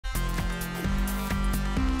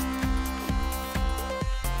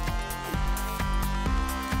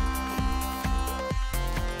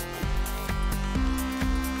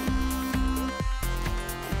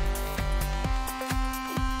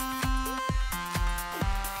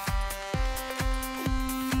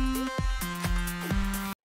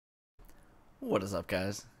What is up,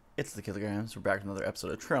 guys? It's the Kilograms. We're back with another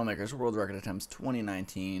episode of Trailmakers World Record Attempts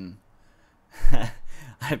 2019.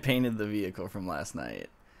 I painted the vehicle from last night.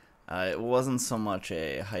 It wasn't so much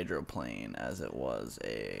a hydroplane as it was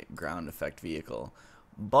a ground effect vehicle,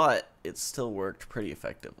 but it still worked pretty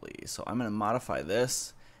effectively. So I'm going to modify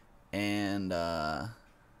this and, oh,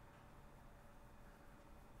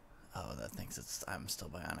 that thinks I'm still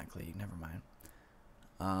bionically, never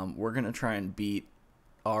mind. We're going to try and beat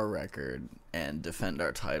our record and defend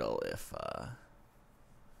our title if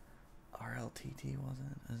RLTT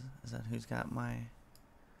wasn't. Is that who's got my...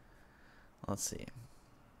 Let's see.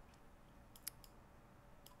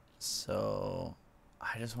 So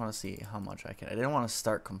I just want to see how much I can. I didn't want to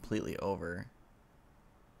start completely over,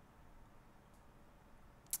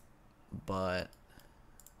 but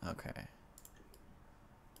okay.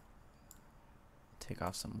 Take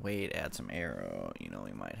off some weight, add some aero. You know,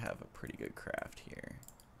 we might have a pretty good craft here.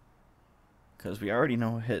 Because we already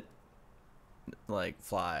know it, like,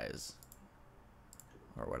 flies.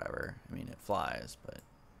 Or whatever. I mean, it flies, but...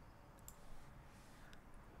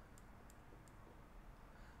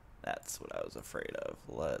 That's what I was afraid of.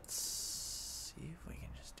 Let's see if we can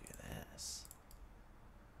just do this.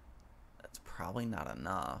 That's probably not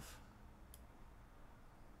enough.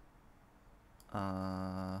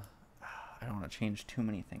 I don't want to change too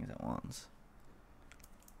many things at once.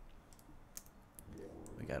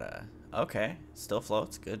 We gotta... Okay, still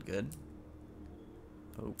floats. Good, good.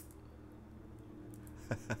 Oh.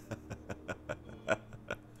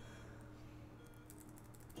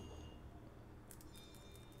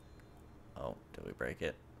 Oh, did we break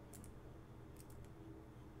it?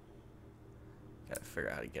 Gotta figure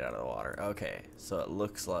out how to get out of the water. Okay, so it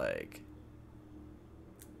looks like...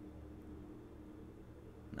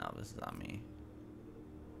 No, this is on me.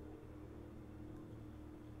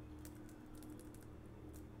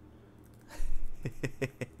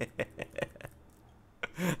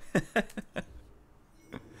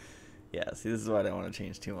 Yeah, see, this is why I don't want to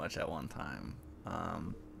change too much at one time.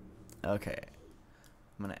 Okay.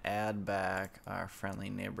 I'm going to add back our friendly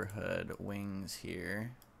neighborhood wings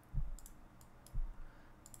here.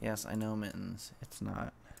 Yes, I know, Mittens. It's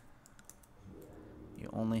not. You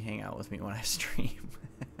only hang out with me when I stream.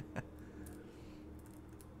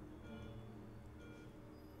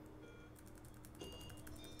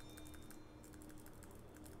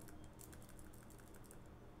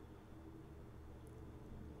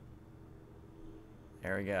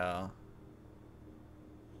 There we go.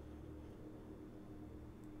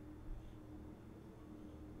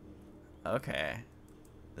 Okay.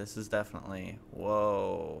 This is definitely...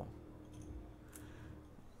 Whoa.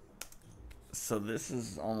 So this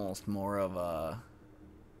is almost more of a...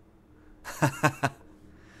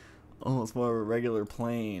 almost more of a regular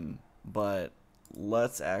plane. But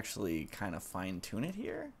let's actually kind of fine-tune it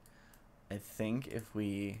here. I think if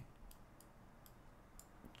we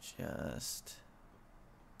just...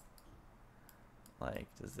 Like,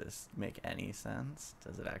 does this make any sense?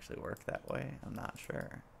 Does it actually work that way? I'm not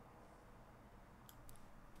sure.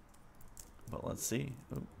 But let's see.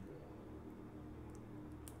 Ooh.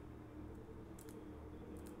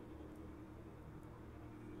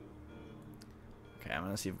 Okay, I'm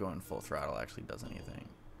gonna see if going full throttle actually does anything.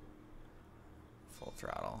 Full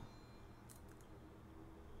throttle.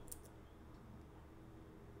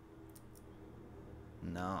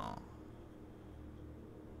 No.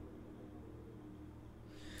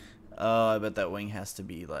 Oh, I bet that wing has to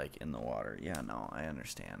be, like, in the water. Yeah, no, I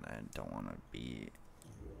understand. I don't want to be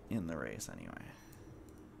in the race anyway.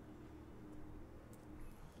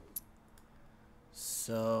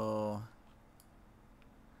 So,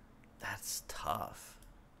 that's tough.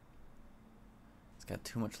 It's got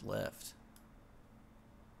too much lift.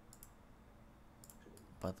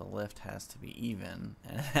 But the lift has to be even,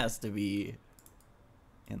 and it has to be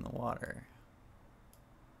in the water.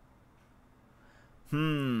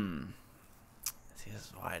 See, this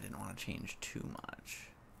is why I didn't want to change too much.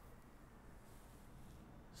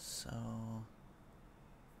 So...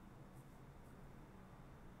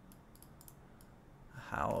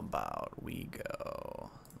 How about we go,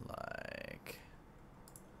 like...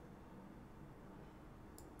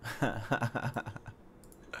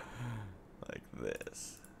 like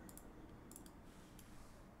this.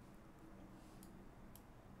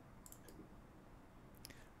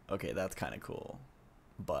 Okay, that's kind of cool.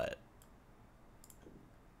 But,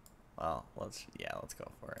 well, let's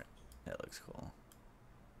go for it. It looks cool.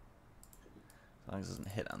 As long as it doesn't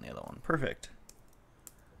hit on the other one. Perfect.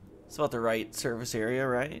 It's about the right surface area,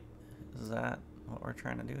 right? Is that what we're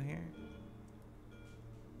trying to do here?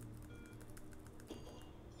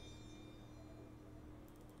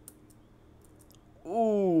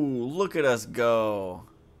 Ooh, look at us go.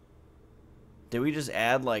 Did we just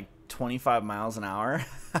add like 25 miles an hour?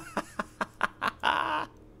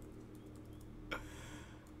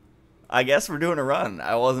 I guess we're doing a run.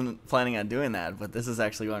 I wasn't planning on doing that, but this is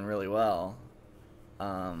actually going really well.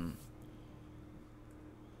 Trying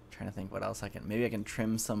to think what else I can... Maybe I can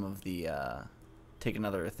trim some of the... take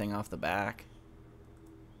another thing off the back.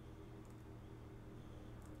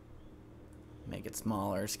 Make it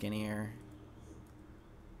smaller, skinnier.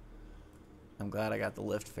 I'm glad I got the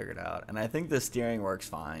lift figured out. And I think the steering works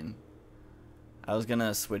fine. I was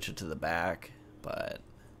gonna switch it to the back, but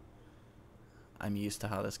I'm used to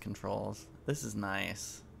how this controls. This is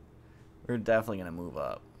nice. We're definitely gonna move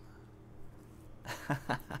up.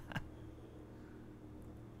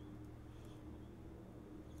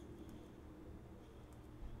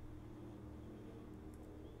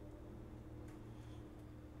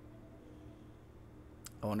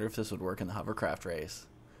 I wonder if this would work in the hovercraft race.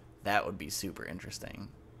 That would be super interesting.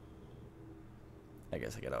 I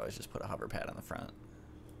guess I could always just put a hover pad on the front.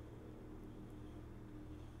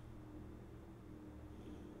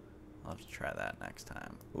 I'll have to try that next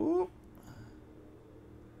time. Ooh.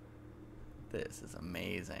 This is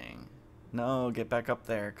amazing. No, get back up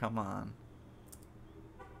there. Come on.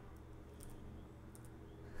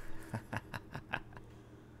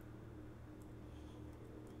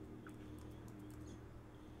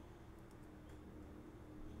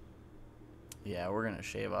 Yeah, we're gonna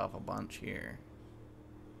shave off a bunch here.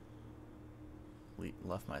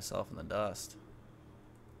 Left myself in the dust.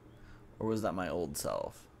 Or was that my old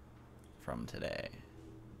self from today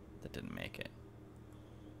that didn't make it?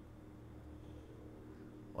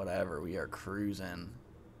 Whatever, we are cruising.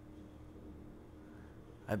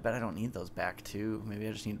 I bet I don't need those back two. Maybe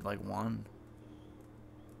I just need like one.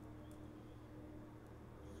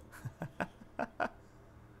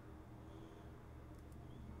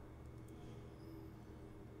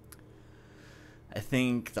 I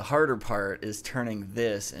think the harder part is turning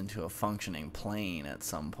this into a functioning plane at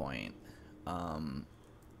some point.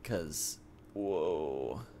 'Cause,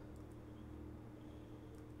 whoa.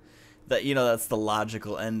 That, you know, that's the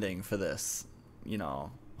logical ending for this, you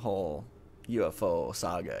know, whole UFO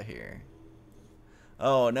saga here.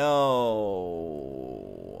 Oh, no.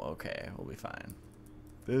 Okay, we'll be fine.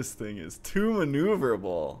 This thing is too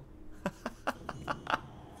maneuverable.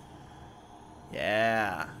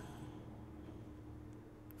 Yeah.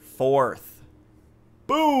 Fourth.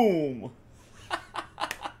 Boom!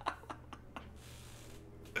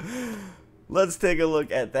 Let's take a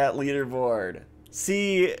look at that leaderboard.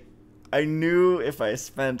 See, I knew if I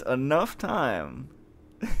spent enough time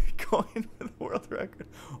going for the world record.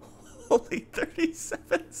 Holy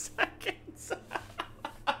 37 seconds.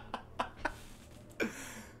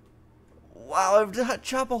 Wow, I've got to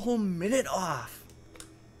chop a whole minute off.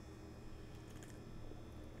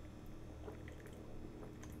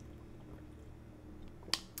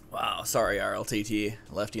 Wow, sorry RLTT,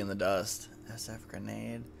 left you in the dust. SF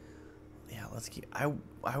grenade. Yeah, let's keep.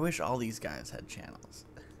 I wish all these guys had channels.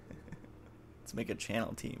 Let's make a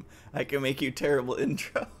channel team. I can make you terrible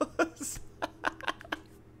intros.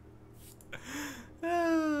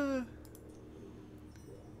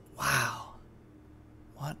 Wow,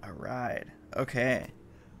 what a ride. Okay,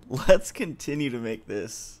 let's continue to make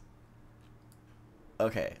this.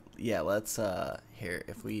 Okay, yeah, let's here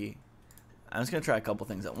if we. I'm just going to try a couple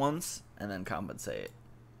things at once and then compensate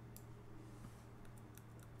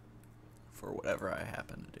for whatever I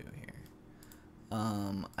happen to do here.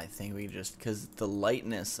 I think we just, because the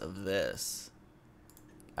lightness of this,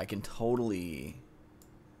 I can totally...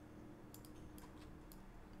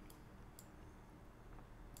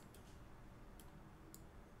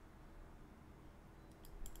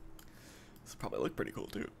 This will probably look pretty cool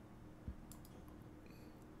too.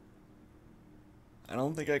 I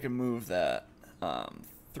don't think I can move that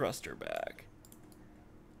thruster back,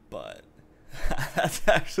 but that's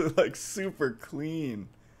actually like super clean.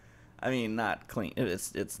 I mean, not clean.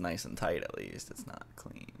 It's nice and tight at least. It's not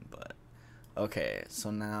clean, but okay.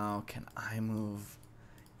 So now can I move?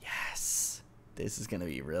 Yes, this is gonna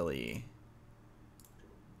be really,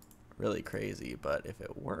 really crazy. But if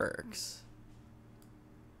it works,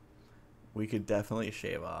 we could definitely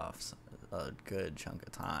shave off a good chunk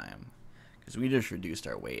of time. Because we just reduced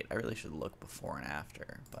our weight. I really should look before and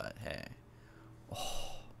after, but hey.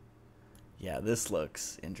 Oh, yeah, this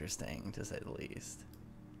looks interesting, to say the least.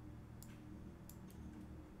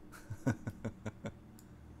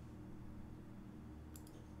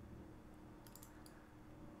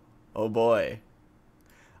 Oh boy.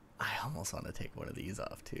 I almost want to take one of these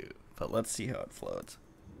off too, but let's see how it floats.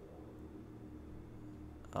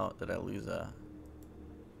 Oh, did I lose a...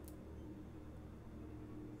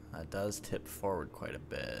 That does tip forward quite a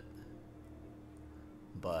bit.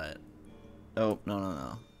 But, oh,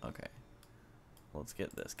 no. Okay. Let's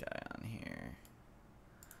get this guy on here.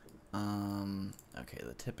 Okay,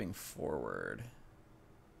 the tipping forward.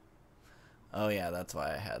 Oh yeah, that's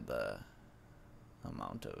why I had the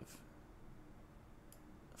amount of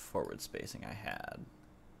forward spacing I had.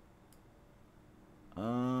 You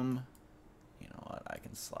know what? I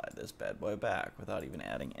can slide this bad boy back without even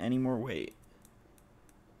adding any more weight.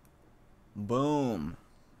 Boom.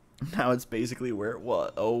 Now it's basically where it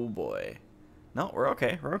was. Oh boy. No, we're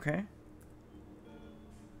okay. We're okay.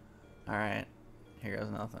 Alright. Here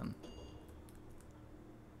goes nothing.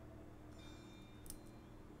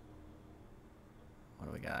 What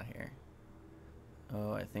do we got here?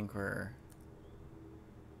 Oh, I think we're...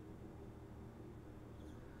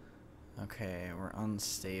 Okay, we're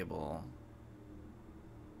unstable.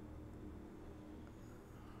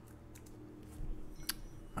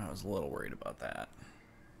 I was a little worried about that.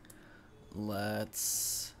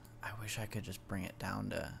 Let's... I wish I could just bring it down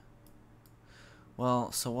to...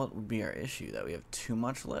 Well, so what would be our issue? That we have too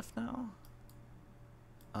much lift now?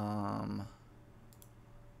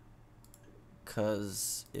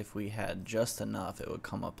 Because if we had just enough, it would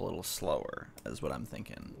come up a little slower, is what I'm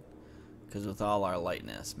thinking. Because with all our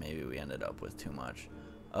lightness, maybe we ended up with too much.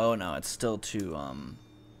 Oh no, it's still too,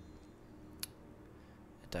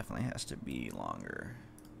 it definitely has to be longer.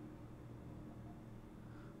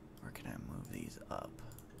 Or can I move these up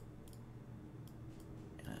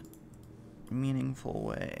in a meaningful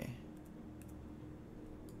way?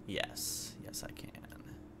 Yes, yes I can.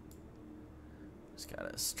 Just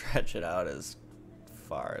gotta stretch it out as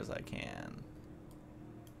far as I can.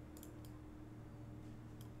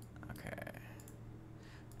 Okay.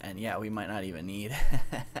 And yeah, we might not even need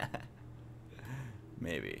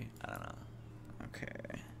maybe, I don't know.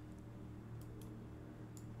 Okay.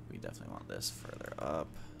 We definitely want this further up.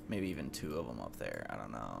 Maybe even two of them up there. I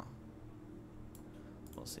don't know.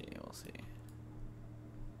 We'll see, we'll see.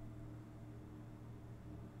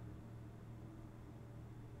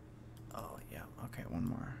 Oh, yeah, okay, one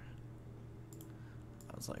more.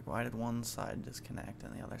 I was like, why did one side disconnect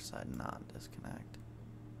and the other side not disconnect?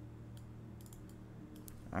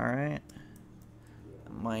 Alright.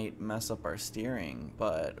 It might mess up our steering,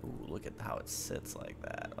 but ooh, look at how it sits like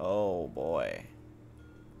that. Oh, boy.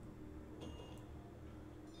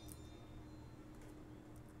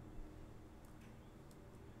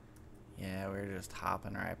 Yeah, we're just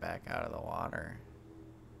hopping right back out of the water.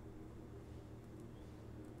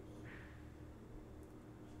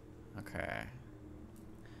 Okay.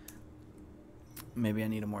 Maybe I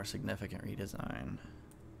need a more significant redesign.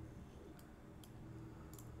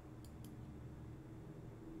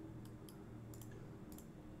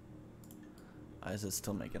 Why is it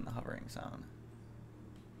still making the hovering sound?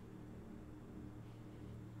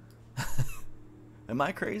 Am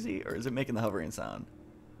I crazy, or is it making the hovering sound?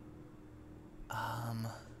 I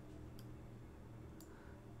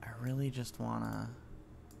really just wanna...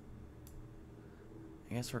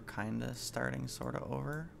 I guess we're kinda starting sorta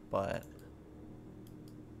over, but...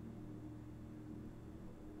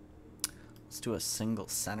 Let's do a single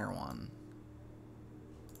center one.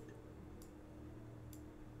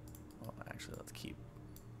 Well, actually, let's keep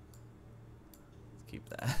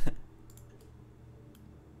that.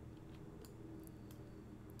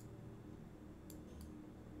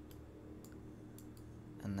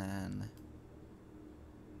 And then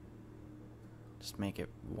just make it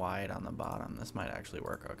wide on the bottom. This might actually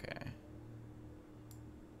work okay.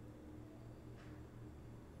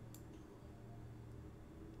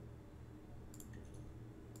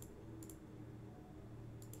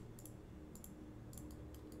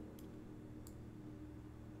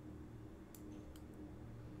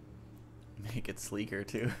 Make it sleeker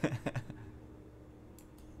too. I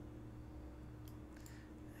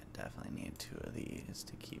definitely need two of these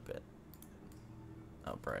to keep it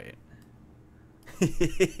upright.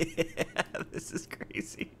 Yeah, this is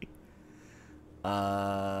crazy.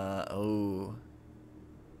 Oh.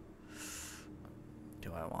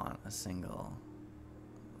 Do I want a single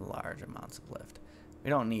large amounts of lift? We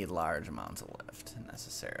don't need large amounts of lift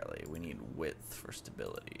necessarily. We need width for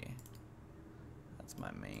stability. That's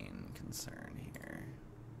my main concern here.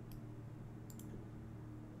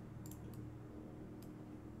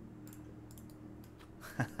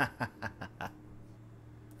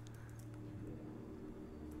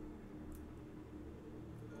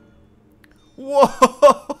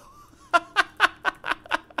 Whoa!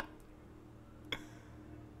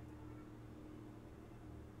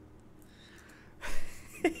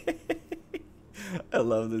 I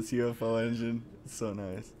love this UFO engine. It's so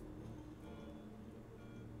nice.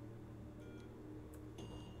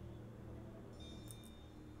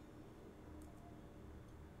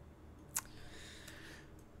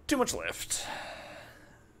 Too much lift.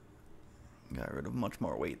 Got rid of much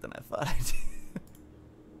more weight than I thought I did.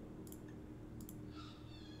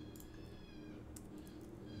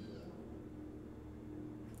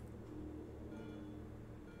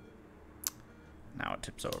 Now it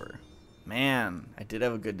tips over. Man, I did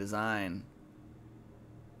have a good design.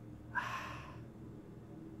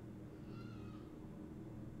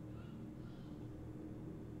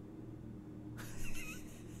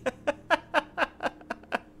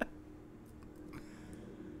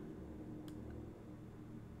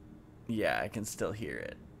 Yeah, I can still hear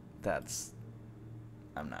it. That's...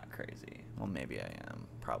 I'm not crazy. Well, maybe I am.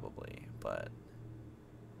 Probably. But...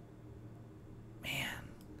 Man.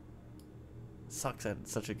 Sucks I had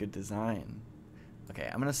such a good design.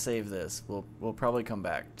 Okay, I'm gonna save this. We'll probably come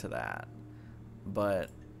back to that. But...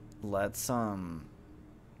 Let's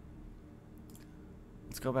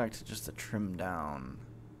go back to just the trim down.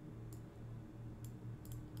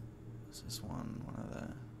 Is this one of the...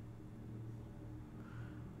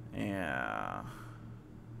 Yeah.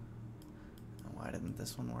 Why didn't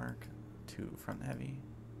this one work? Too front heavy.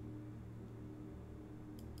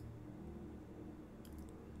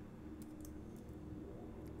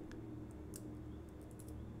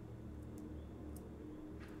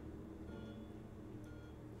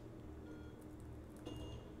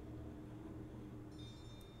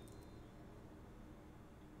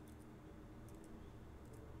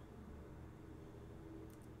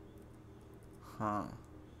 Huh.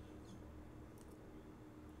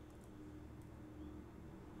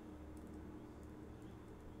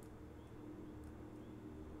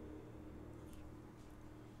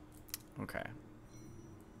 Okay.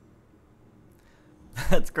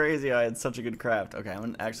 That's crazy. I had such a good craft. Okay,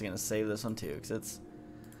 I'm actually going to save this one too, because it's...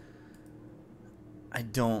 I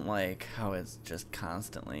don't like how it's just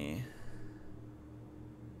constantly...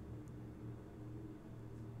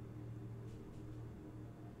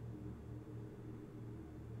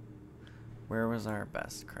 Where was our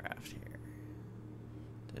best craft here?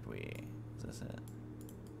 Did we... Is this it?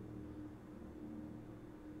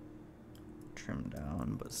 Trim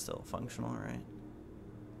down, but still functional, right?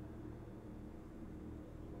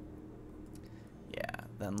 Yeah,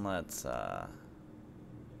 then let's,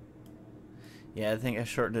 yeah, I think I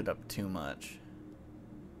shortened it up too much.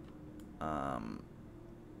 I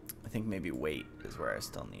think maybe weight is where I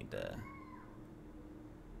still need to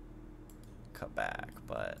cut back,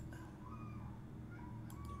 but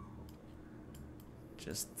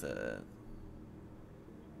just the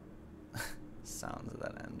sounds of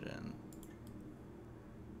that engine.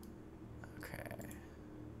 Okay.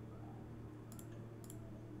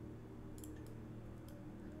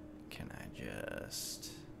 Can I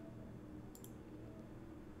just...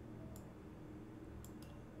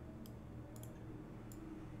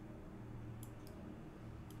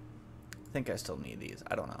 I think I still need these.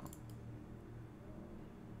 I don't know.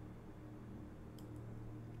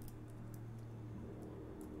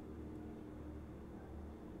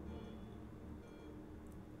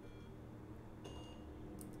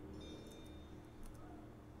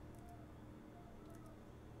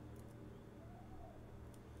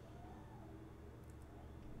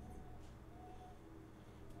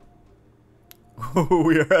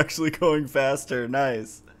 We are actually going faster.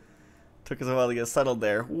 Nice. Took us a while to get settled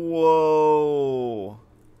there. Whoa.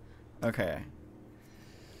 Okay.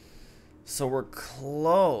 So we're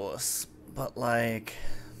close, but like,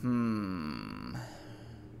 I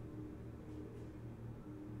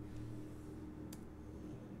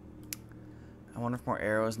wonder if more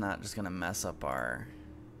arrow is not just gonna mess up our...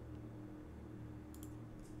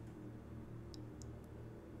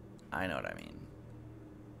 I know what I mean.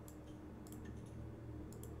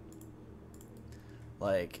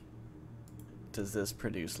 Like, does this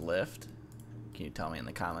produce lift? Can you tell me in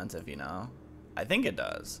the comments if you know? I think it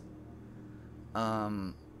does.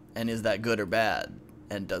 And is that good or bad?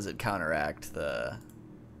 And does it counteract the...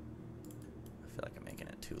 I feel like I'm making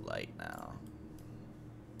it too light now.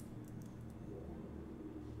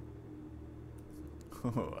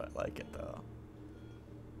 Ooh, I like it though.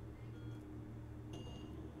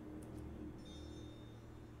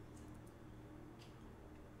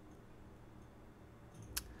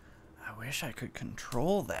 I wish I could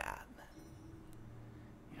control that.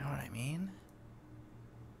 You know what I mean?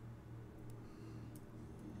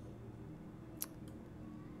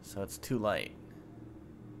 So it's too light.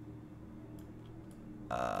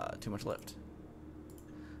 Too much lift.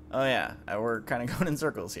 Oh yeah, we're kind of going in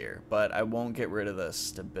circles here, but I won't get rid of the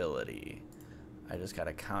stability. I just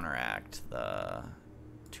gotta counteract the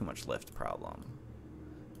too much lift problem.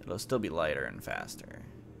 It'll still be lighter and faster.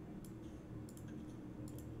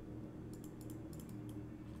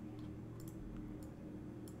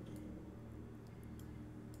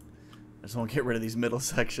 I just won't get rid of these middle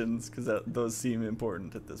sections because those seem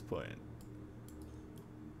important at this point.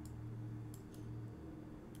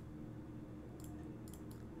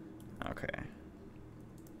 Okay.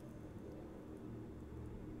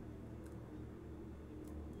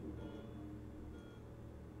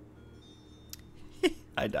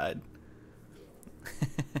 I died.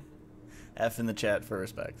 F in the chat for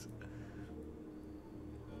respects.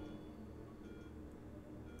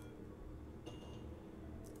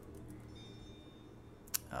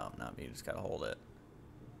 Oh, no, you just gotta hold it.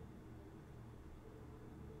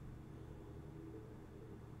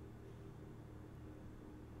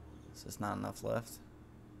 Is this not enough left?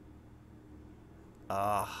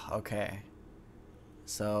 Ah, okay.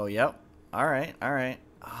 So, yep. Alright, alright.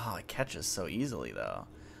 Oh, it catches so easily, though.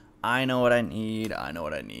 I know what I need. I know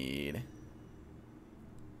what I need.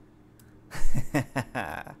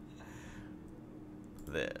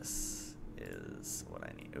 This is what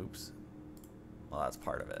I need. Oops. Well, that's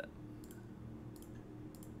part of it.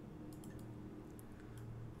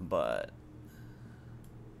 But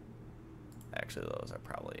actually, those are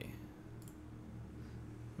probably...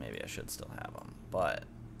 Maybe I should still have them. But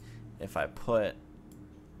if I put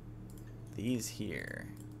these here...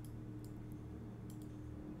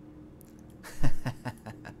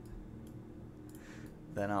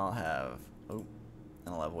 then I'll have... Oh,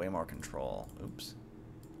 and I'll have way more control. Oops.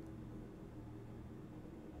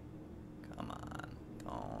 Come on.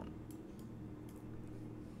 Don't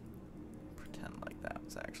pretend like that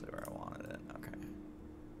was actually where I wanted it. Okay.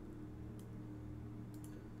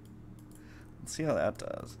 Let's see how that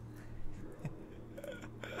does.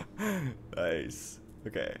 Nice.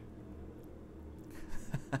 Okay.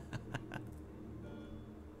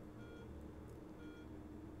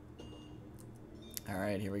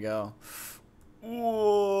 Alright, here we go.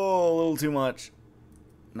 Whoa, a little too much.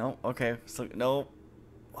 Nope, okay. So, nope.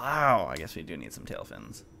 Wow, I guess we do need some tail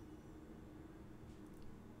fins.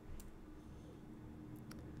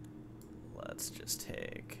 Let's just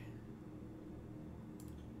take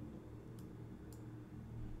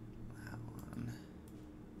that one.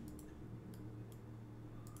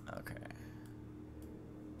 Okay.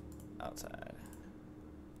 Outside.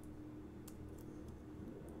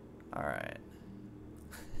 Alright.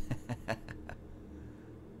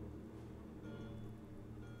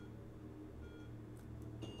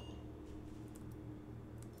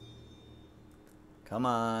 Come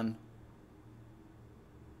on.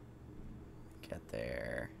 Get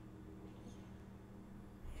there.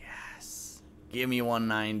 Yes. Give me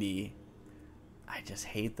 190. I just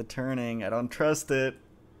hate the turning. I don't trust it.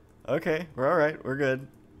 Okay, we're alright. We're good.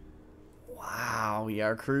 Wow, we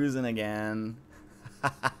are cruising again.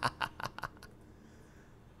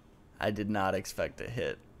 I did not expect to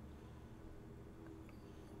hit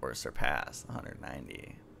or surpass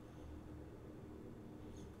 190.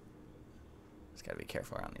 Just gotta be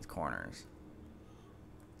careful around these corners.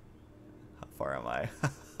 How far am I?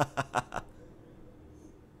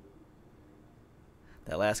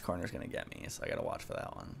 That last corner is gonna get me, so I gotta watch for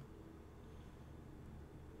that one.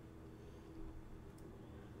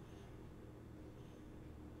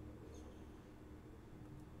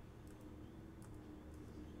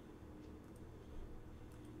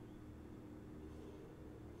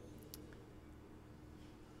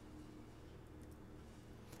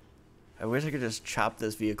 I wish I could just chop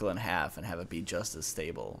this vehicle in half and have it be just as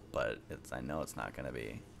stable, but I know it's not going to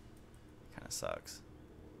be. Kind of sucks.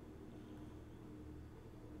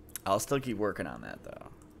 I'll still keep working on that, though.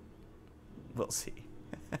 We'll see.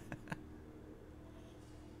 If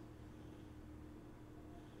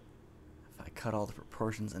I cut all the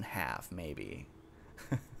proportions in half, maybe.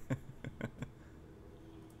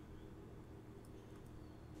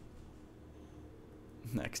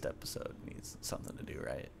 Next episode needs something to do,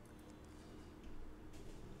 right?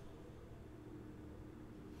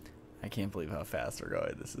 I can't believe how fast we're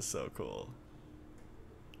going. This is so cool.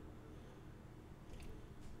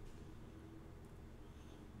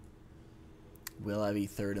 Will I be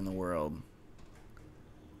third in the world?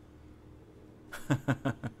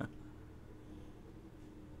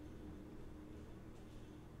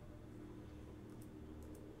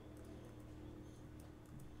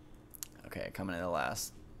 Okay, coming in the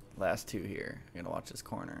last two here. I'm gonna watch this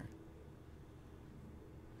corner.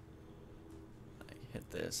 Hit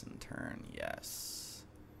this and turn. Yes.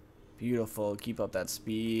 Beautiful. Keep up that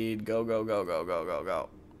speed. Go, go, go, go, go, go, go.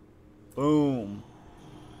 Boom.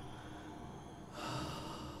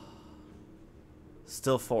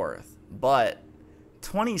 Still fourth. But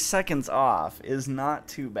 20 seconds off is not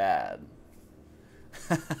too bad.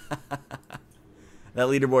 That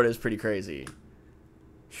leaderboard is pretty crazy.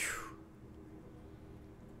 Whew.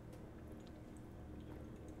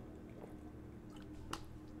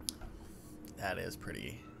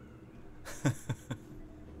 pretty.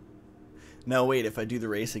 Now wait, if I do the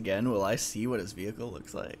race again, will I see what his vehicle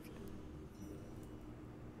looks like?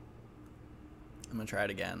 I'm gonna try it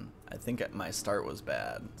again. I think my start was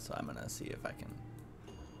bad, so I'm gonna see if I can.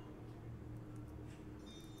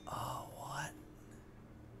 Oh, what?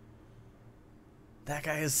 That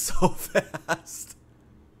guy is so fast.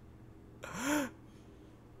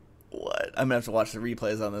 What? I'm gonna have to watch the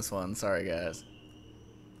replays on this one. Sorry, guys.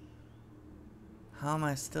 How am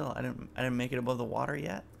I still? I didn't make it above the water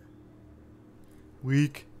yet.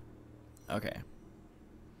 Weak. Okay.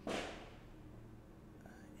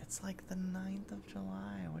 It's like the 9th of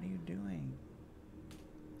July. What are you doing?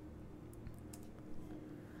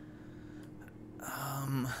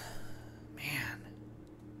 Man.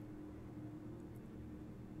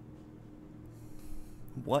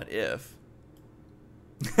 What if?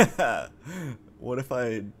 What if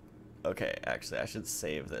I... Okay, actually, I should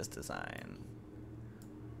save this design.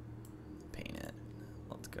 Paint it.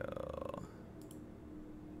 Let's go.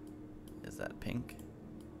 Is that pink?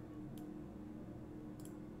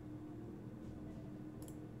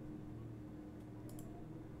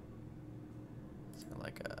 Is there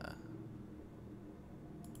like a...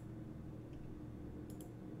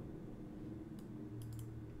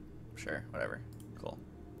 Sure, whatever. Cool.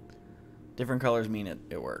 Different colors mean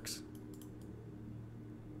it works.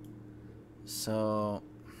 So,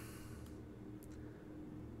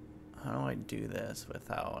 how do I do this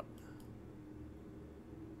without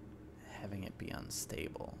having it be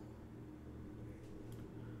unstable?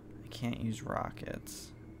 I can't use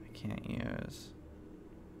rockets. I can't use...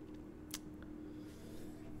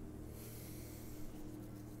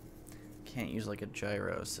 Can't use like a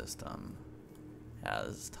gyro system. Yeah,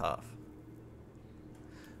 this is tough.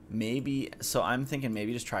 Maybe, so I'm thinking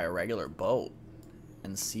maybe just try a regular boat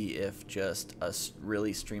and see if just a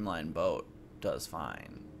really streamlined boat does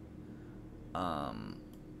fine.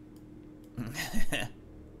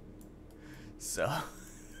 So,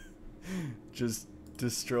 just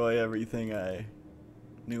destroy everything I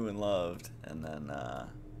knew and loved, and then, I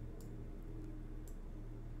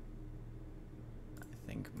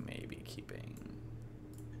think maybe keeping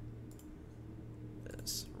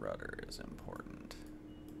this rudder is important.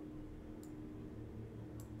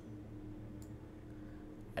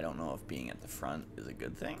 I don't know if being at the front is a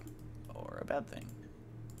good thing or a bad thing,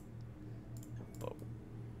 but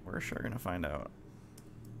we're sure gonna find out.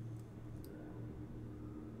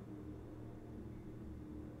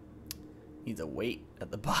 Needs a weight at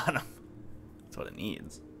the bottom. That's what it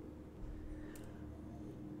needs.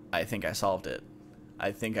 I think I solved it.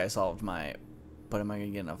 I think I solved my... But am I gonna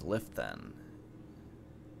get enough lift then?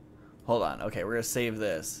 Hold on. Okay, we're gonna save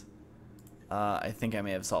this. I think I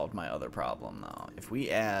may have solved my other problem, though. If we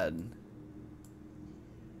add...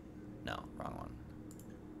 No, wrong one.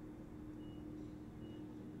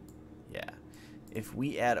 Yeah. If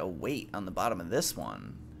we add a weight on the bottom of this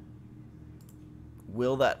one,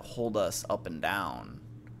 will that hold us up and down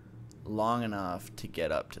long enough to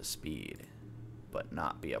get up to speed, but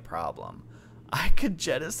not be a problem? I could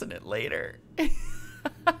jettison it later.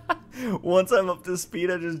 Once I'm up to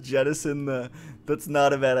speed, I just jettison the... That's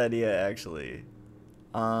not a bad idea, actually.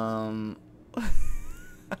 Kind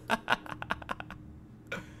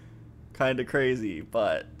of crazy,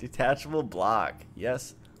 but detachable block.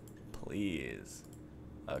 Yes, please.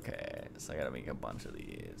 Okay, so I gotta make a bunch of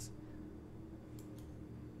these.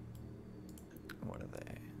 What are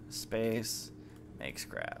they? Space, make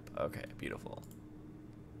scrap. Okay, beautiful.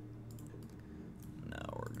 Now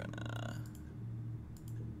we're gonna...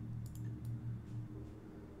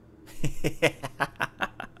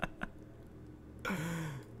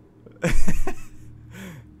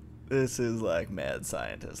 This is like mad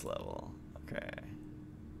scientist level. Okay.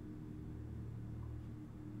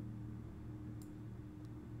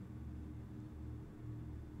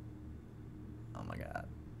 Oh my god.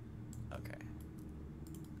 Okay.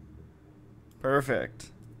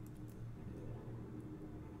 Perfect.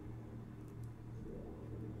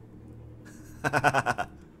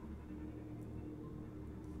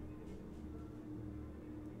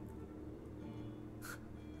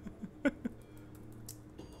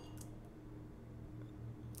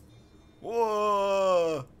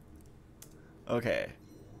 Whoa. Okay.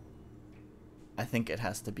 I think it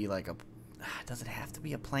has to be like a... Does it have to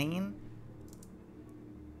be a plane?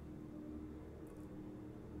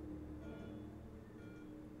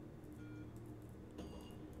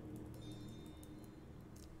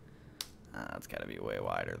 It's got to be way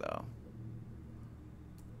wider, though.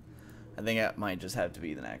 I think that might just have to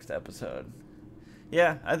be the next episode.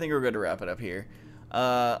 Yeah, I think we're good to wrap it up here.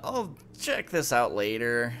 I'll check this out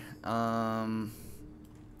later.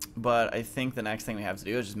 But I think the next thing we have to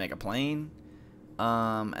do is just make a plane.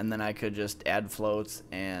 And then I could just add floats,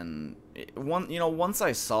 and once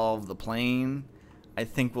I solve the plane, I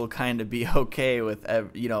think we'll kind of be okay with,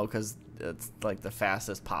 because it's like the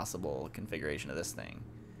fastest possible configuration of this thing.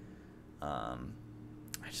 I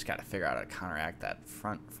just got to figure out how to counteract that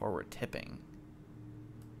forward tipping.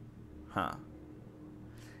 Huh.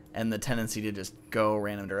 And the tendency to just go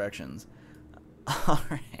random directions.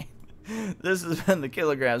 Alright. This has been the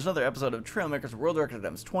Kilograms, another episode of Trailmakers World Record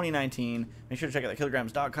Attempts 2019. Make sure to check out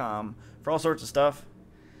kilograms.com for all sorts of stuff.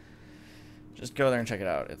 Just go there and check it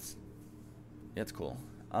out. It's cool.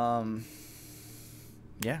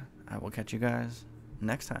 Yeah, I will catch you guys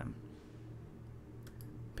next time.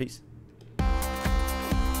 Peace.